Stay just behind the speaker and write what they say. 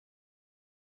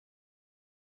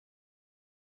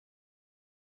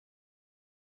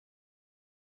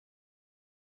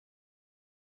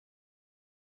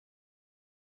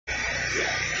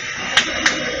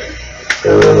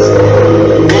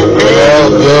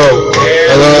People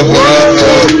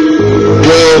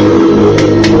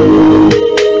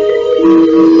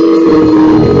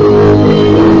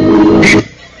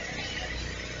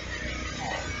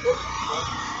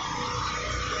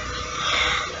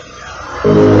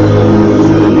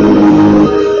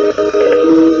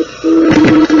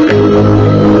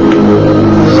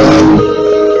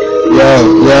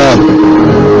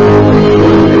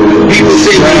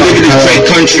say we live in a great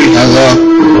country.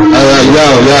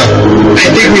 I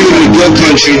think we live in a good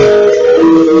country.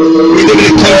 We live in a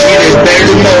country that's better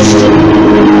than most,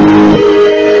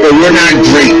 but we're not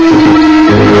great.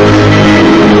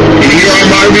 And here are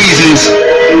my reasons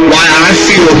why I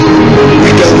feel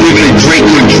we don't live in a great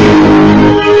country.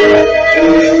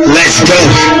 Let's go.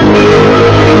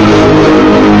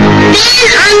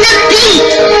 On the beat.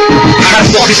 How the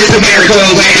fuck is this America, a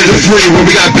land of the free, where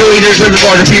we got billionaires living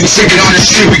water, people sleeping on the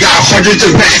street? We got hundreds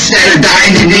of vets that are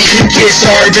dying to need, kids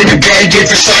starved in the bed, get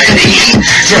for something to eat.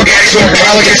 Drug addicts going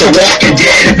wild against the walking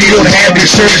dead. If you don't have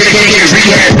insurance, they can't get a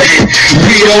rehab bed.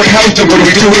 We don't help them, what do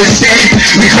we do instead?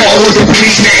 We call with the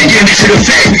policeman, give it to the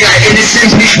fed. We got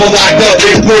innocent people locked up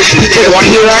in prison. They don't want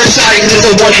to hear our side, cause it's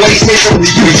a one-way system.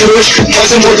 You Jewish,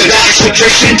 Muslim, Orthodox, or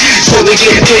Christian, so they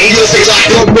get paid, you'll stay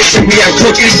locked up missing. We have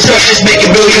crooked judges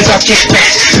making millions off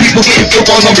kickbacks. People getting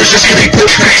football numbers just to make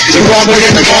footprints. The wrong way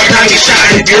at the wrong time, they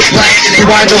shot at your black. And they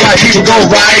wonder why people go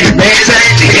ride and man's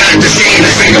act. They got the same,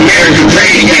 let's make America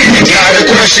great again. And got a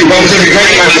question, what was every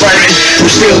great, my friend?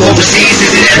 We're still overseas,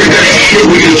 isn't ever gonna end it.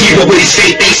 We're gonna keep up with these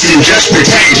fake faces and just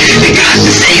pretend. They got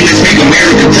the same, let's make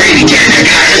America great again. I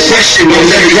got a question, what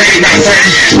was every great, my friend?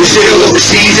 We're still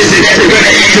overseas, isn't ever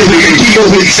gonna end it. We're gonna keep up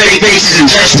with these fake faces and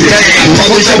just pretend.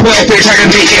 Always on welfare, trying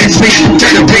to make ends meet.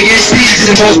 Trying to bring in speeches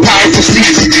and most powerful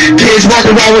seats. Kids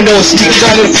walking around with no sneakers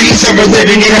on their feet. Some are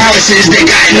living in houses that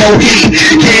got no heat.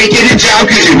 Can't get a job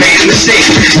cause you made a mistake.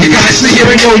 You're constantly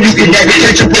hearing no, you can never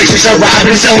catch a break. So start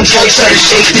robbing and selling drugs, trying to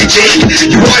shake the jake.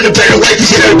 You want a better life, you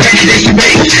get a penny that you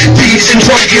make. Thieves and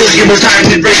drug dealers get more time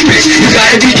than rapists. You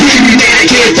gotta be kidding me, man, I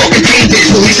can't fucking take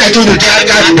this. Police I do the job,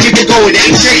 got people going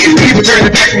insane. People turn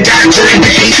their back from God, turn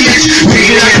into atheists.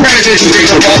 Being our presidents, they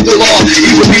jump off the law.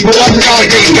 Even people off the law,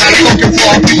 they got a fucking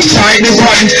flaw. People trying to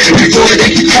run before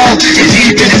they can call. And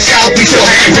deep in the south, we still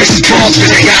have racist calls. But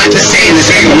they got the same, this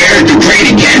ain't America great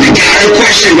again. They got a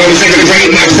question, what was ever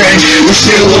great, my friend? We're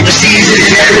still overseas, it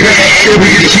is never gonna end. We're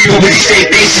gonna keep up with these fake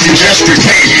faces and just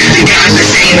pretend. They got the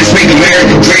same, let's make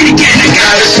America great again. I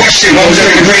got a question, what was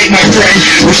ever great, my friend?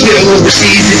 We're still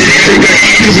overseas, is it ever gonna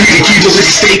end? We're gonna keep up with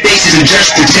these fake faces and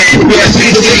just pretend. We have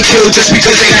people getting killed just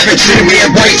because they haven't treated. We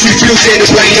have whites refusing to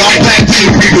play on black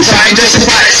people. People trying to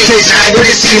justify the state's not what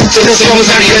it seems. So this one was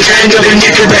on the other end of a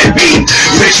nickel red beam.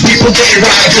 Rich people getting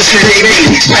robbed just cause they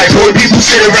made. While poor people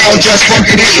sit around just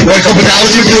fucking eating. $1 couple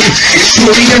dollars a week. It's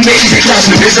truly amazing.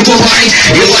 Crossing the visible line,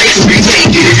 your life will be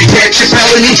taken. If you catch a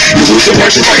felony, you lose your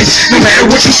martial rights. No matter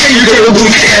what you say, you're gonna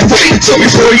lose your halfway. So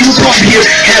before you come here,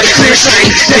 have a clear sight.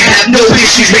 To have no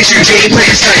issues, make sure your game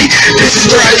plan is tight. This is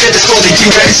where I live, it's called the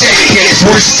USA. And it's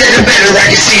worse instead of better, I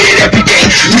can see it every day.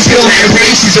 We still have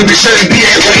racism, it shouldn't be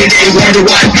that way. And they wonder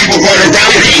why people run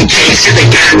around with AKs. Cause they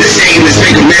got the same, let's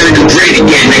make America great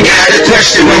again. They got a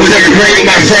question, what was ever great,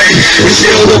 my friend? We're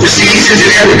still overseas, is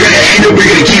it ever gonna end? We're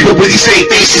gonna keep up with these fake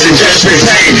faces and just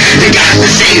pretend. They got the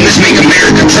same, let's make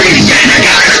America great again. I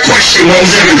got a question, what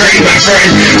was ever great, my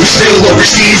friend? We're still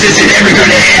overseas, is it ever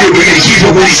gonna end? We're gonna keep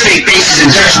up with these fake faces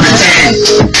and just pretend.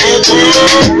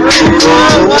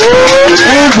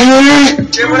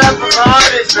 Give it up for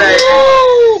Carnage, baby.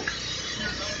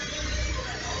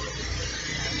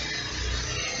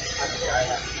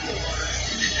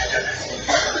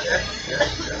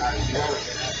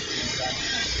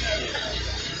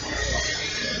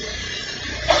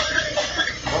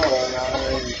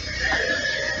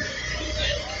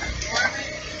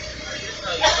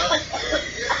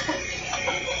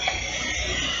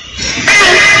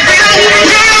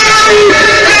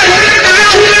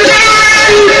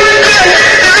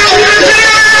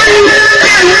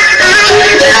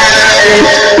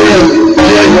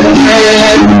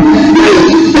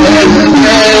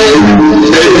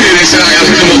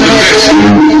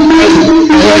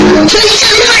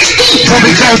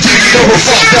 Probably called to you over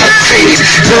fucked up things.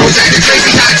 Girls acting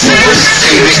crazy, not too much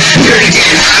savings. Here to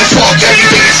get high, fuck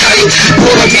everything is tight.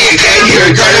 Pull up me again,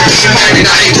 you're gonna be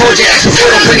reminded. I ain't told you that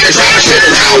before, don't bring your drama shit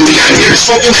around me. I'm here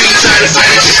smoking weed, trying to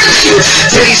find a just for you.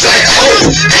 Titties like,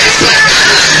 oh, ass like,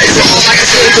 it's all like I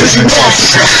said, cause you know I'm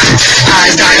strong.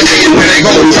 Eyes dilated when I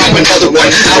go drop another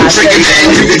one. I'm drinking,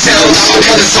 man, you can tell I'm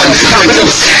another son. I'm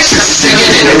another snatch, cause I'm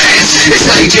singing in the rants. It's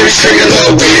like you're stringing a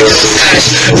little weed, a little stash.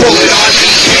 Roll it on me,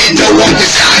 and no one can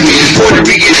stop me. Puerto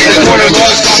Rican in the corner,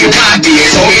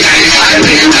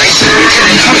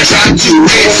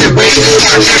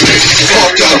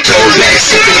 Fucked up, cold back,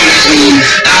 sipping on that lean.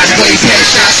 Eyes glazed,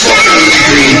 headshots, smoking on the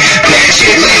green. Bad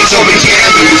shit lanes over here,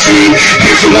 I'm between.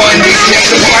 Here for one reason, next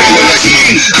to party with my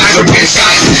team. Eyes are pin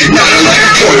shots, not a light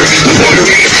reporter. The Puerto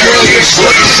Rican earlier,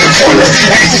 shorty in the corner.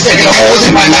 Axes taking a hold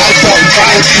in my mouth, falling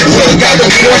pride. Look out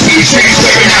the window, I see the trees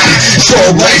flaring out.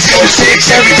 Strobe lights, go 6,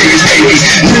 everything is baby.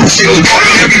 New shit was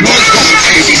popping, everyone's going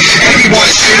crazy.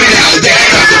 Everyone's screaming out that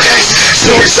I'm the best.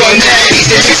 Snorts on that,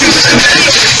 he's the mixing with the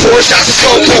mess. 4 shots of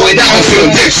smoke going down, I'm feeling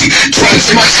tipsy.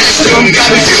 Drugs in my system, got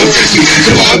me feeling frisky.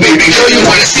 Come on, baby girl, you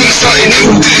wanna see something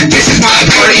new? This is my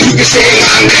party, you can say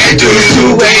I'm that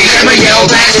dude. 2 a.m. I yell,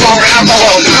 last for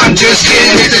alcohol. I'm just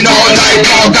getting it all night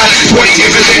long. Got 20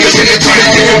 different niggas in it, 20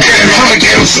 different beer. I'm a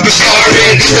ghetto superstar,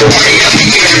 and it's the party of the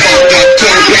year. Fucked up,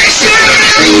 cold back, sipping on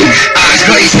the green. Eyes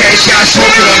glazed, headshots,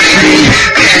 smoking on the green.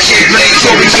 Bad shit lanes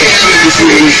over here, I'm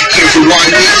between. Here for one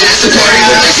reason, it's the party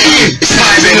with my team. It's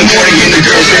 5 in the morning and the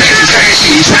girls are acting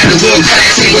trashy. Trying to look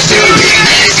classy, but still being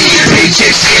nasty.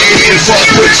 Paychecks getting in, fuck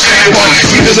with a strap on.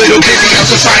 Keep a little busy, I'm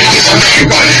still trying to get my man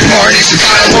on. Carnage, the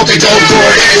final hope they don't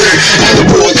door answer. On the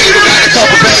pool table, got a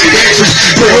couple belly dancers.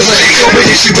 Girls like open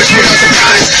and she wish me no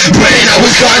surprise. When I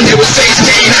was done, there was face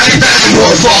pain. 9,000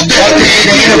 more fucked up, dead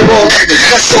in a roll.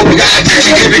 That's so we got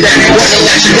attention, give it that ain't what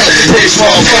election up. This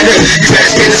wrong thunder, you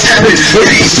best get this happen. With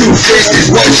these 2 fists is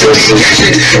what you'll be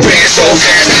catching. Ran so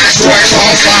fast, I swear it's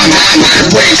on fire. My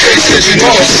mind playing tricks, cause you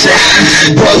know it's a rhyme.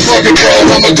 Motherfucking bro,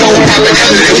 I'ma go pop it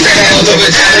under. It was a hell of a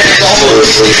time and the whole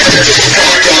together.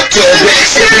 Fucked up, cold back,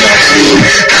 sipping on the green.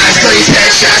 Eyes glazed,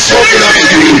 headshots, smoking on the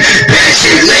green. Bad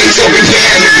shit lanes over here,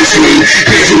 I'm in between.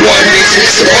 Here for one reason,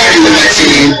 it's the party with my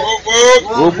team.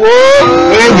 Whoop,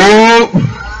 whoop.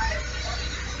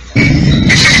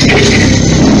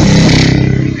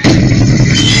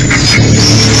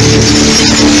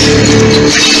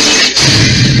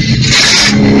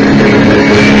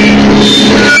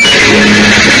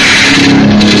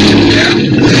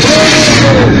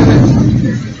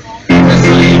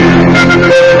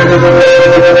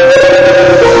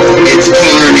 It's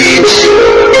carnage.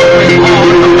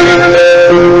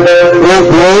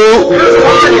 Let's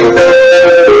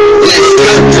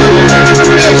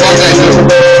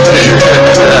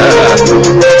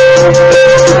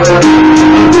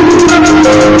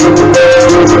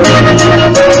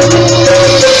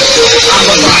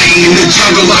in the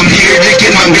jungle, I'm here to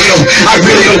get my meal. I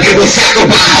really don't give a fuck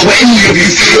about how any of you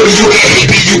feel. You can hate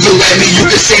me, you can let me, you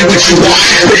can say what you want,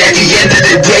 but at the end of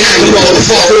the day, I'm gonna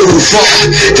fuck who fought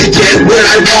to get what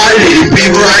I wanted and be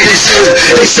where I deserve.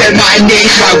 They said my name,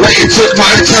 my way, and took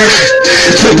my turn.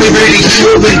 Took me really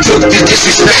heal and took the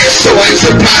disrespect, so I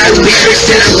took my lyrics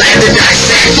and I landed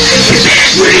dissect. Get back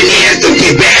with an anthem,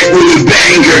 get back with a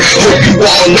banger. Hope you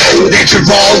all know that you're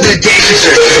all the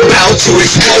danger. About to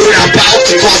explode, I'm about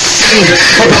to cause a scene.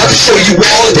 I'm about to show you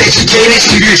all that you can't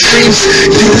achieve your dreams.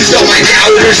 Use all my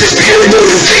doubters as pure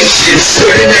motivation.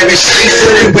 Stood in every street,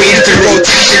 stood waiting for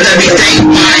rotation. Let me thank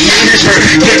my haters for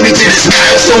getting me to this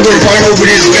milestone. We're run over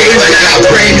this game, I got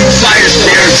brand new fighters.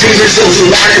 There are dreamers, those who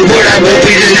wanted what I won't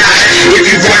be denied. If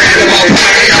you run out of my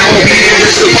pride, I won't be able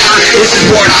to survive. This is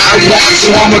what I want, so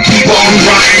I'ma keep on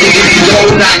grinding. If you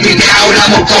don't knock me down,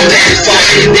 I'ma come back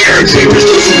fighting. There are dreamers,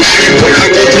 those who wanted what I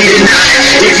won't be denied.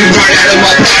 If you run out of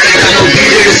my pride, I won't be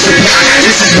able to survive.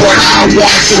 This is what I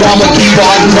want, so I'ma keep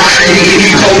on grinding. If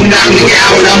you don't knock me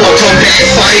down, I'ma come back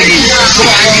fighting. So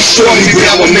I be sure you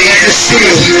I'm a man of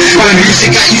steel. My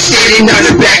music got you standing on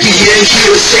the back of your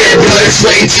heels. Shed blood,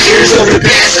 sweat, and tears over the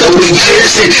past couple of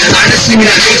years. And honestly, me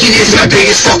not making is my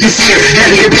biggest fucking fear.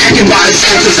 Having it back in my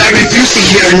soul, cause I refuse to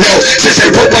hear no. Since I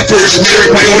wrote my first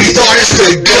lyric, my only thought is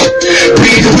to go.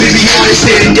 Being completely honest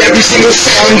in every single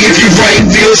song. If you write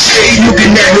real shit, you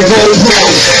can never go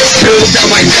wrong. Spilled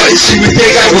down my nuts, you would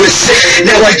think I was sick.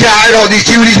 Now I got all these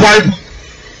cuties, my...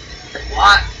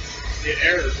 What? Get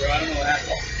errors, bro. I don't know what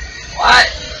happened. What?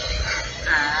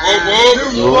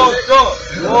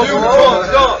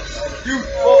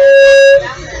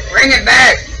 Bring it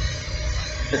back.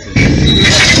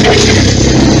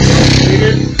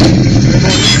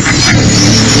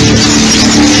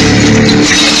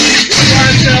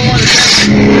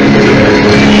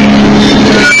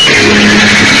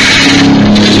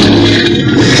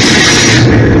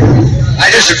 I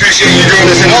just appreciate you doing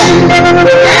this at home.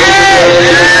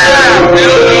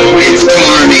 It's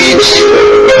carnage.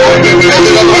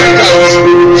 Let's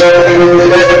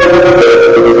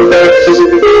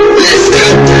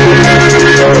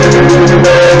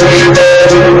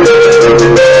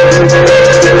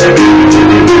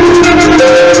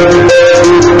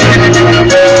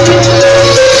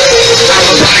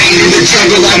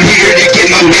I'm here to get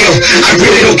my meal. I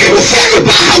really don't give a fuck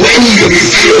about how any of you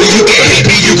feel. You can hate me,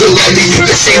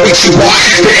 say what you want,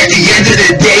 but at the end of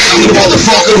the day, I'm the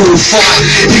motherfucker who fought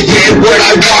to get what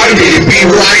I wanted and be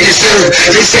where I deserve.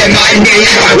 They said my name,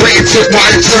 my way, and took my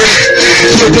turn.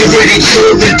 Took the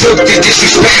ridicule and took the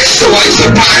disrespect, so I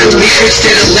took my lyrics to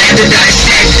the land and I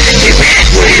said, get back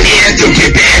with an anthem,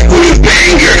 get back with a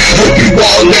banger. Hope you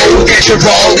all know that you're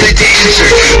all in danger.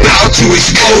 About to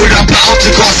explode, I'm about to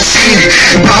cause a scene.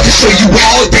 About to show you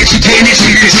all that you can't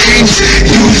achieve your dreams.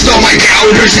 Used all my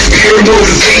doubters as pure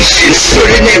motivation.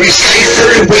 Stood in every cipher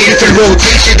and waited for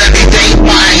rotation. Let me thank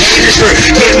my haters for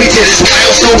getting me to this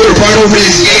milestone. To run over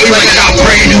this game like I got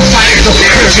brand new fighters. So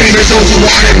there are dreamers, those who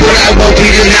want it, but I won't be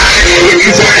denied. If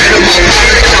you run out of my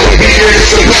product, I will be here to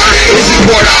supply. This is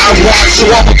what I want, so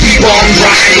I'ma keep on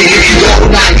grinding. If you don't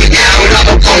knock me down,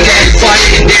 I'ma come back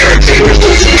fighting. There are dreamers,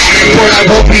 those who want it, but I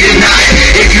won't be denied.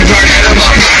 If you run out of my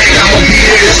product, I'ma be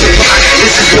here to supply.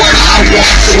 This is what I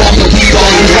want, so I'ma keep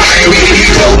on grinding. If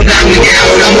you don't knock me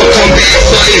down, I'ma come back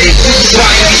fighting. Try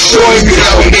to destroy me,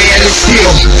 now I'm man of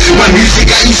steel. My music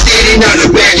got you standing on the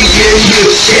back of your heel.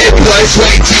 Shed blood,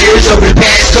 sweat, tears over the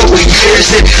past couple years.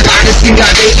 And honestly,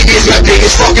 not making is my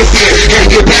biggest fucking fear. Gotta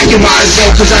get back in my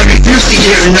zone, cause I refuse to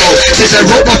hear no. Since I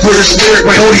wrote my first lyric,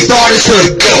 my only thought is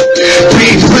to go.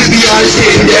 Being completely honest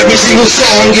in every single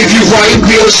song. If you write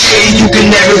real shit, you can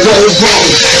never go wrong.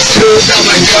 Spills out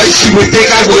my guts, you would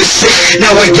think I was sick.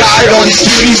 Now I got all these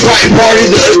cuties writing part of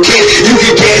the kid. You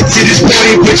can get to this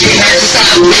point, but you have to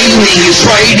stop leaning. It's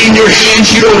right in your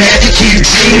hands, you don't have to keep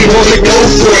dreaming. Wanna go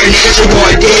for an answer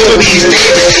one day of these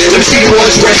days. Let me see the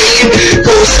ones we're hating,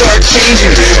 go start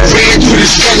changing. Ran through the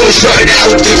struggle, shut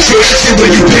out the tears. And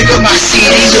when you pick up my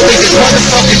CD, you'll think this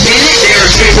motherfucking minute. There are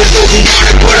dreamers, those who want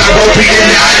it, but I won't be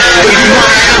denied. When you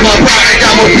run out of my product,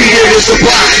 I'ma be here to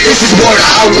supply. This is what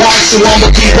I want, so I'ma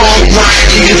keep on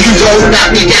grinding. If you don't knock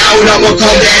me down, I'ma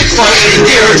come back fighting.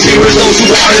 There are dreamers, those who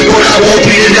want it, but I won't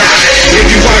be denied. If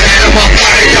you run out of my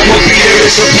product, I'ma be here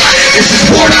to supply. This is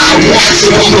what I want, so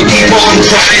I'ma keep on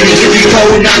grinding. If you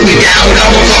don't knock me down,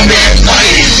 I'ma come back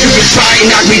fighting. You can try and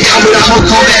knock me down, but I'ma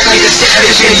come back like a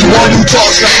savage. Anyone who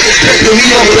talks like this, me,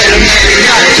 don't let him have it.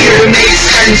 Not here to make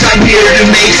sense, I'm here to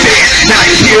make fans. Not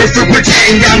here for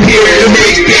pretend, I'm here to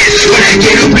make fans. When I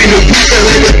get up in the booth, I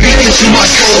let the beat into my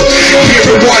soul. Here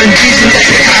for one reason, that's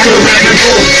the kind of rabbit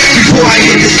hole. Before I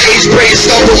hit the stage, pray and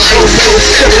stumble, I don't know.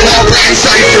 Still all black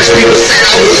ciphers, people said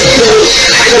I was cool.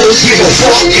 I don't give a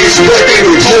fuck, it's what they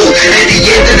were told. At the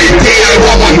end of the day, I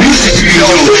want my music to be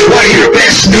known. One of your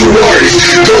best new artists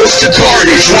goes to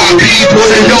CARNAGE. Want people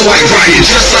to know I grind it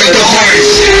just like the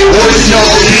hardest. Wasn't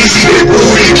all easy, but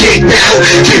booed and kicked out.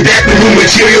 Get back with new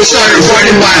material, started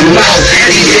running my mouth.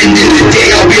 At the end of the day,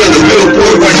 I'll be on the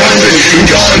Billboard 100. And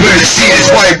y'all are gonna see this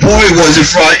white boy wasn't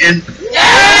frontin'.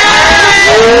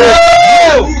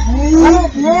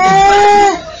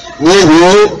 Whoa,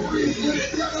 whoa.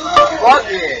 Fuck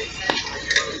it.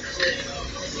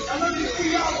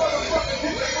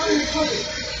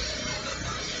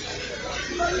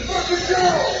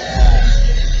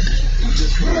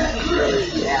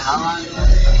 Yeah, how long?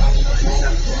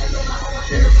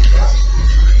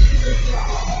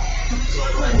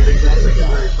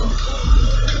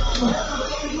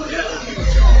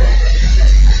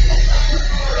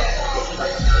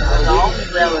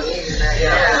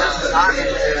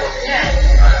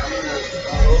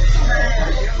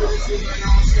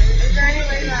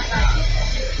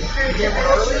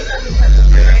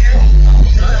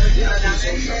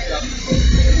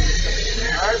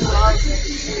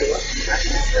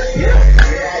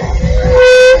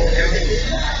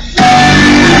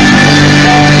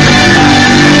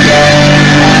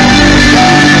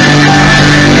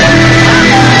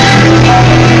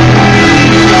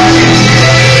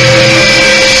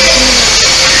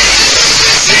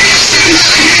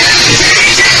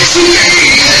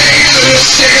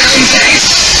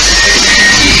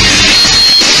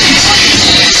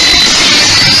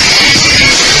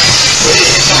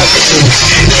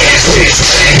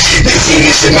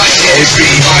 In my head,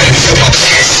 reminders of my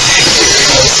past.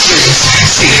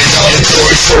 Seeing all the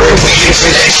doors for a waiting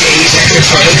for that gate. They're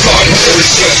trying to call me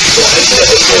bullshit. Wanna know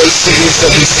the voices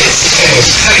of these distant.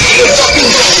 I hate a fucking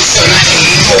road, son, I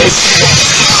hate bullshit.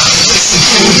 Listen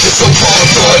to the so-called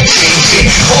thought changing.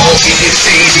 All being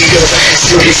saving your ass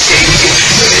to the shaking.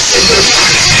 Listen to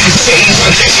life, change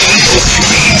on the angles.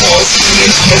 Leave all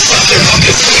seeing, I'm something of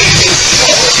the stages.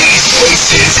 All these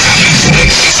voices have me doing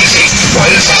crazy things.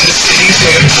 Running around the city,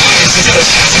 their lives is a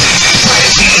habit. Trying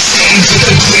to be the same to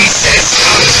the police that's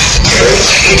out. You're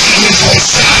letting demons won't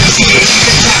stop. See it, you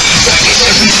can tap. Writing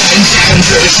every line down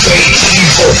to the straight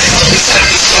evil. I'll be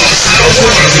satisfied, I don't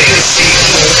wanna make a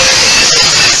sequel.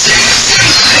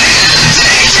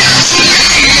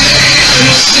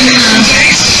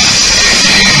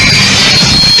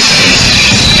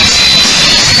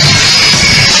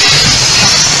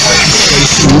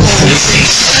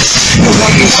 The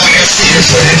one who hires fears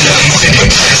for the nuns and the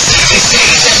press. They say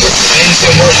that we're friends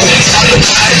and we're always on the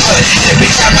line, but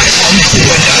every time I come to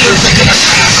another record I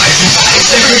try to hide you guys.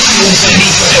 Every feels any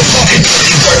good at fucking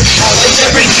dirty work. All I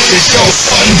ever do is go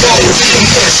fun, go rhythm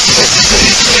first. Listen to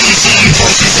these crazy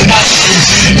voices in my head.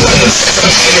 When the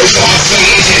second haters off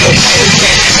playing in a pirate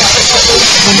band. Got a couple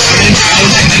of them running down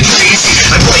like the crazy.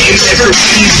 I play it never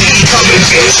easy, coming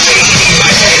feel shady.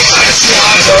 My head got a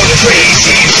squad of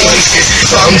crazy voices.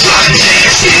 Some got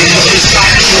dancing, others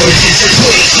got torches. They're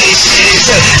twisted shit,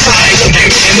 it's a time of their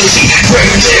memory.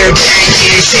 Burn their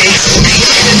branches, hate for the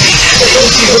enemy. They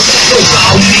don't give a fuck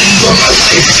about me or my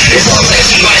life. As long as I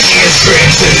keep my hands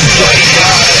gripped to the bloody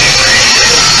God.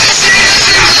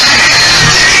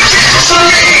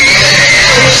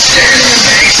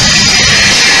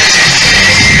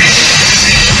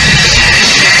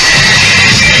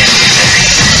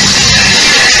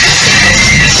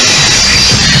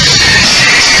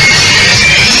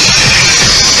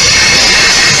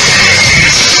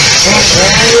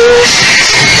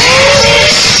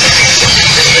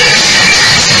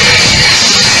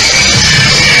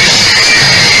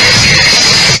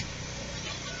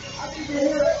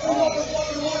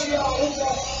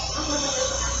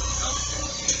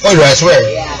 Oh, I swear.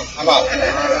 Yeah. I'm out.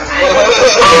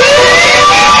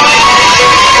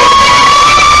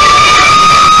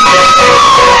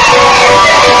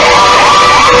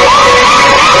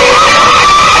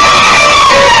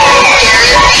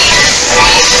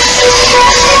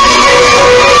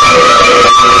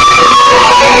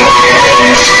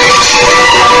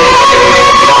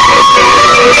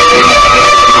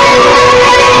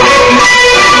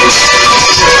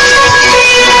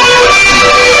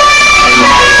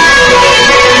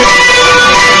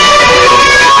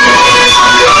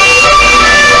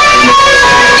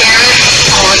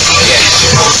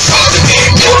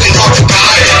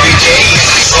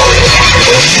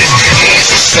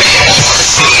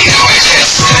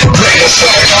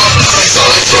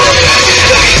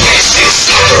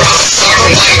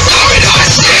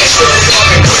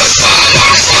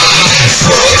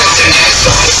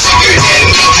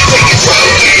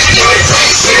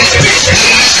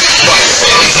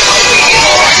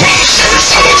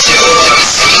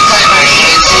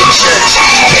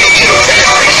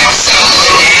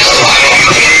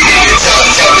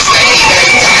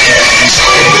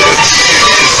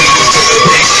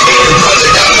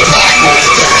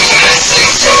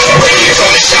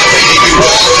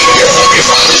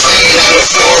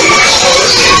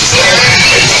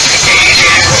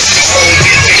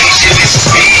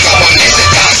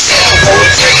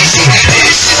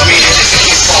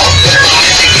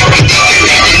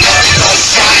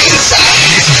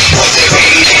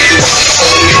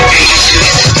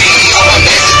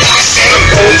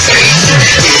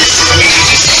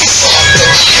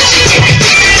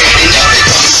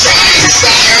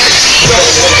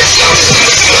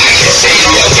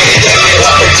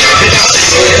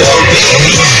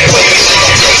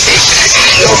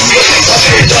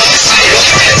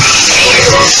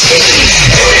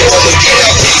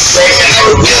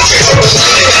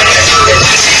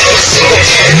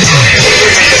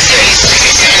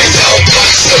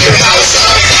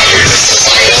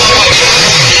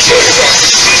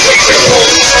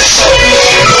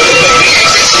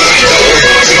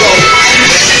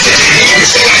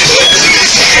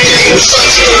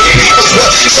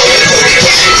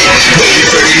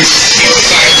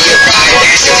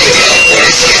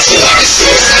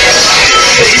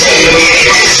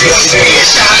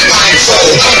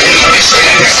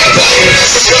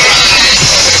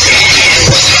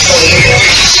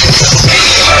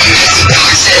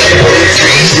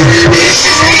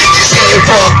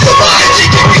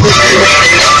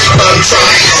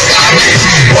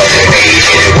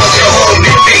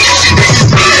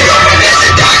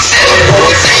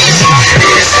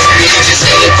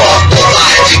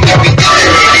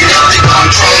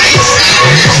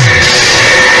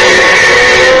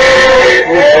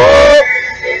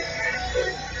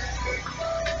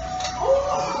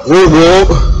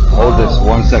 Hold this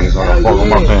 1 second so I can fuck with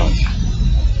my fans.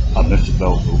 I missed the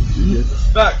belt.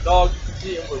 Respect, dog. You can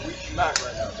see him with reaching back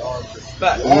right now, dog.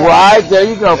 Respect. Right, there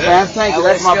you go, fam. Thank you.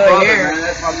 That's my brother, here. man.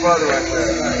 That's my brother right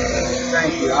there.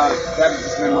 Thank you. That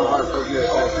just made my heart feel good.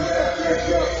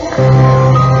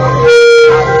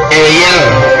 Hey, yo.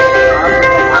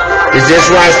 Is this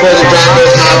where I'm supposed to drop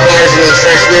those hot bars in the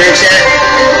first lyric chat?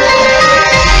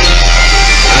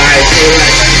 Alright,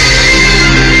 cool.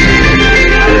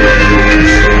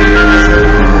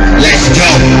 Let's go.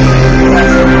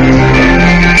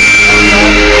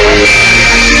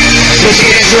 Switch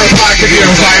it into a part of your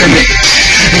environment.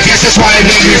 I guess that's why I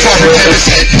made me far from 10%.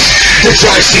 The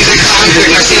judge sees a conflict,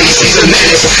 my city sees a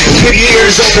menace. Keep your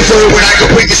ears open for when I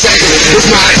complete the sentence. It's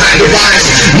my time to rise,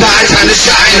 my time to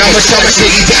shine. I'ma shove a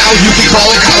city down, you can call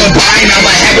it Columbine.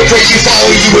 I'ma have a crazy follow,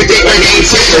 you would think my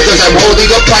name's Hitler, cause I'm holding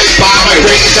a pipe bomb, my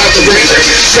brain is out the razor.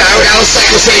 Shout out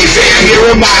Cycle Say fam, you're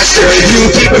a monster. You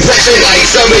keep it fresh like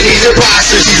some of these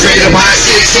imposters. These random hot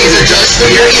 16s are just for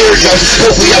your eardrums.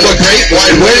 Hopefully I'm a great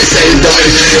one when it's said and done.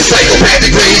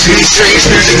 Psychopathic rage me, strange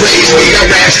music rage me. Got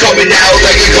raps coming out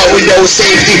like a going no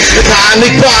safety.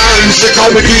 Atomic bombs are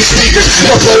coming through speakers.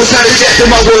 My flow's not a death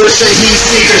and my words are heat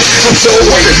seekers. I'm so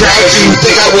underground, you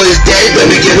think I was dead? Let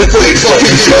me give a quick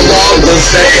fucking to the long was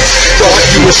fast. Thought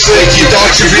you were slick, you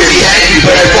thought you really had me,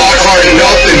 but I fought hard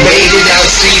enough and made it out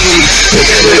safely. Took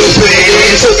a little bit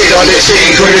and took it on the chin.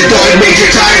 Could've done major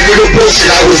time for the bullshit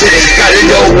I was in. Gotta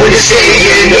know when to stay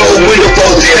and know when to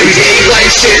fold. Every day life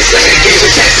shit's like a game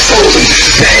of Texas Hold'em.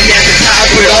 Bang at the top,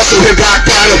 but also hit rock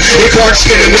bottom. If Clark's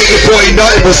gonna make it, boy,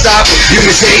 nothing will stop. You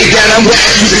can say that I'm whack,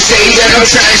 you can say that I'm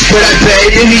trash, but I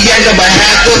bet in the end I'ma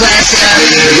have the last laugh.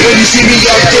 When you see me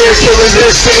up there killing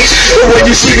this stage, or when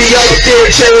you see me up there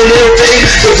chilling in the thing,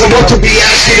 don't come up to me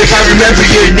asking if I remember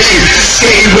your name.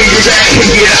 Stay where you're at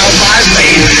and get out my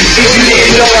lane. If you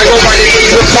didn't know, I go by the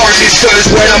name of CARNAGE, cause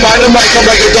when I'm on the mic, I'm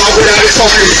like a dog without its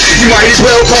harness. You might as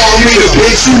well call me the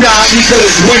big tsunami,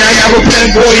 cause when I have a pen,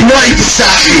 boy, nothing can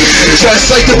stop me. Just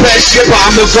like the best ship,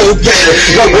 I'm a go-getter.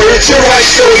 My words are right,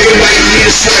 so you might need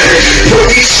a sweater. Put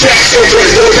these checks over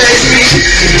the best beat,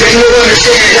 then you'll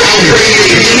understand how I'm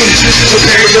bringing heat.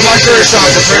 Compared to my first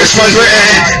songs, the first ones were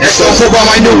that's also why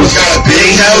my new ones got a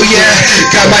big hell yeah.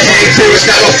 Got my head clear, it's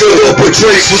got all filled up with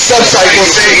drinks. With some cycles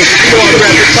saying, you know I'm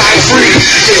rapping time free.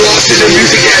 They lost in the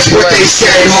music, that's what they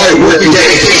said. Hard work and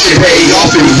dedication pay off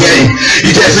in the end.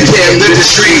 You definitely can't live the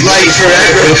street life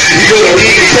forever. You don't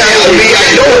need to tell me, I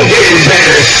know I'm getting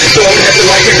better. Don't have to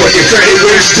like it, but your credit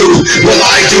where's due. Well,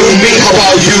 I do me, how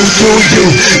about you do you?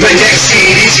 My next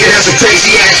CD's gonna have some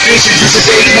crazy ass features. You should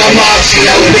date my mom, see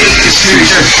how it makes this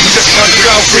future. Just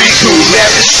underground freak who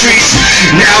left the streets.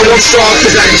 Now I'm strong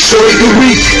cause I destroyed the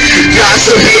weak. Got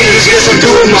some haters, guess I'm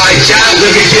doing my job.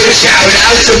 Let me give a shout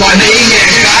out to my name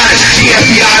and God. The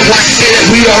FBI wants to say that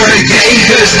we are a gang,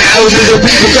 cause now the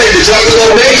people play the Juggalo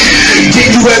name. Did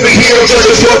you ever hear of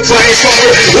Juggalo book playing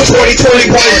summer? Well,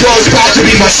 2021 does about to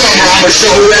be my summer. I'ma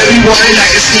show everyone I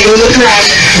can steal the crown,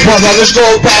 while others go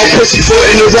about pussyfoot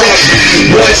in the rug.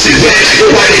 Once again, I go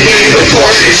by the name of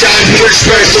CARNAGE. I'm here to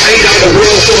spread light on the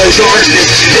world full of darkness.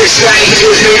 This right here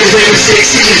was made of Ram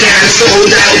 16 down,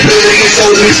 sold out, building its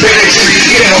own expansion.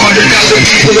 Get 100,000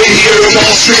 people in here on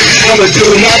Wall Street. I'ma do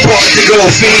my part to go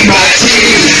feed my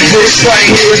team. This right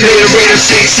here was made of Ram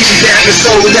 16 down,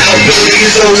 sold out, building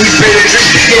its own expansion.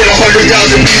 Get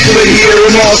 100,000 people in here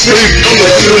on Wall Street. I'ma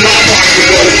do my part to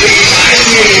go feed my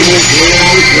team.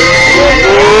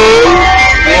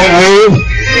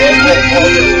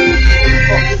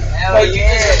 Oh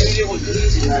yeah.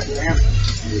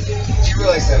 You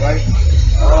realize that, right?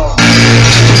 Oh.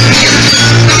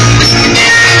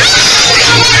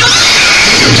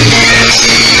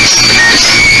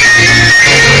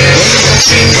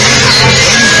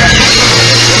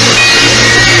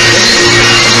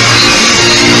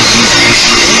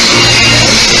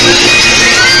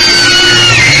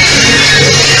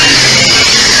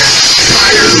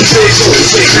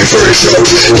 For a show,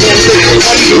 one thing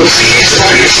money you will see is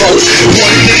on your throat.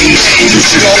 One thing and you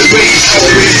should always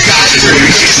got three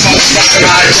things, motherfucker,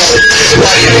 I know.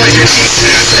 Right on your teeth,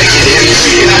 second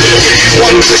energy, and I'm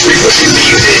one push me this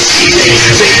evening.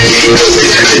 They didn't know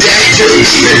that after that you're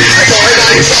leaving. I thought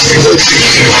I was fucking with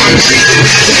you, I'm breathing.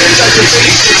 Hands on your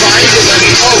face, you're trying to let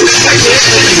me know. I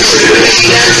can't let you put it in the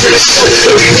ass for the show,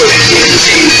 so we put it in the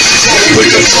team. Smoke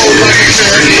with the flow like a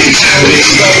journey, down and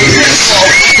slow, and slow.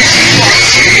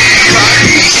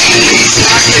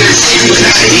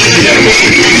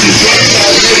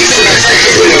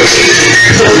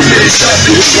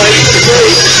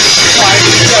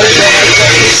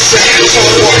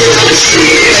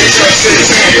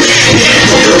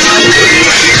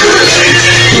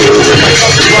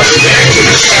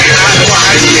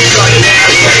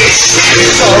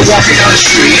 Walking down the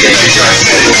street and I just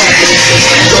said it.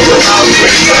 Hands over mouth,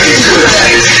 bring money to the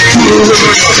head. Two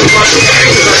rivers on the bus, back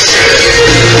to the shed.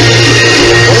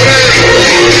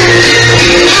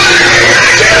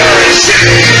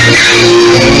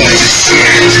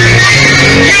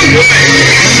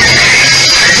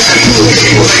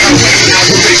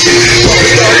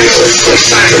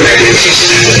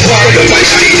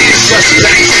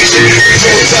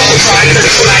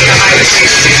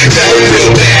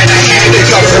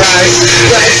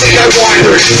 Plastic I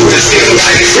wandered through the state of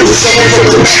life. It was someone from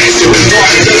the past. It was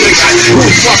one of the guy who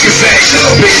was fucking fast.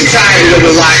 Being tired of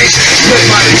the life. With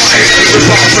my life, it was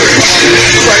all for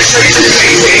fresh straight to the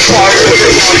face. They call it what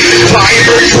they want. Flying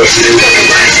bird twisted. From the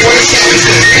last one of seconds.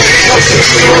 When it comes to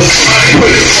the girl, I put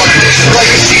it on. Like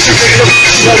a teacher, pick up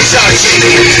one shot.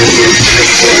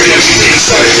 Everything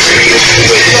started raining.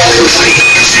 With all the light,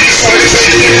 she started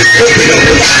raining. Open up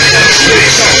the line,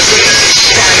 switch on switch.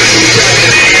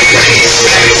 Finally,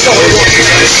 so walking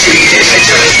down the street, and I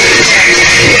just did it.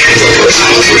 And over the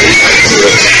house, with the fight to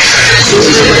the back. To the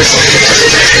river, so the other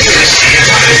back.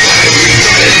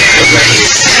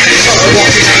 So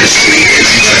walking down the street, and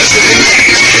I just did it.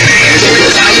 And over the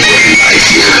house, with the fight to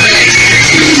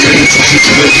the back.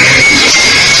 To the back.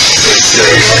 Sister,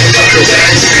 motherfucker,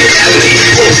 that's in the alley.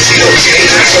 Oh, G.O.J,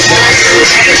 that's a monster.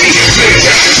 Big guy,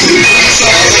 that's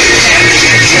all that happened.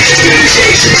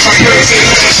 My person,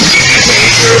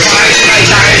 change her eyes and I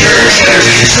tie her hair.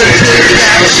 Slip her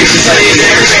down, she's laying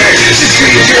there. She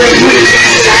screams her with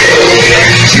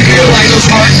she realizes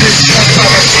heart is just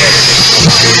on her head.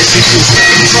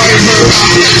 Trying her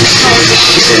out,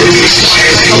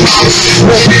 quiet like a mouse.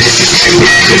 Won't be disrespected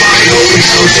to my own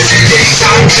house. Days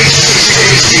out,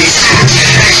 she's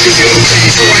acting ill,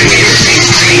 so I made her face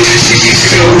green. She keeps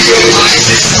it ill, realize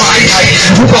this is my night.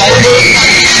 We're all in the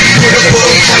night. We're the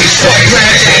full fight, so I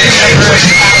grabbed and never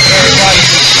out her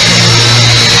life.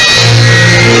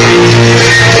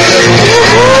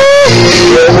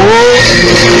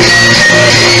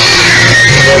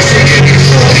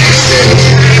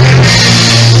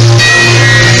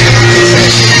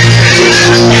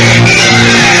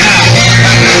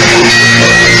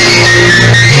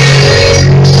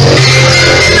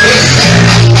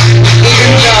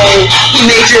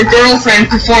 Your girlfriend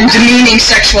perform demeaning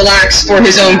sexual acts for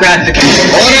his own gratification.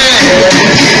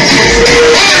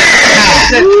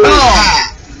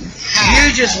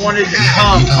 You just wanted to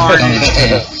come, Carnage.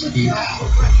 You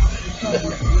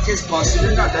just busted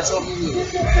her nut, that's all you needed.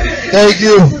 Thank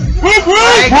you.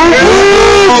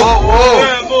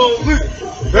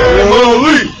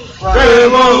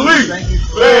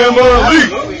 Family.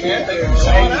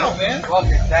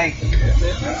 Thank you.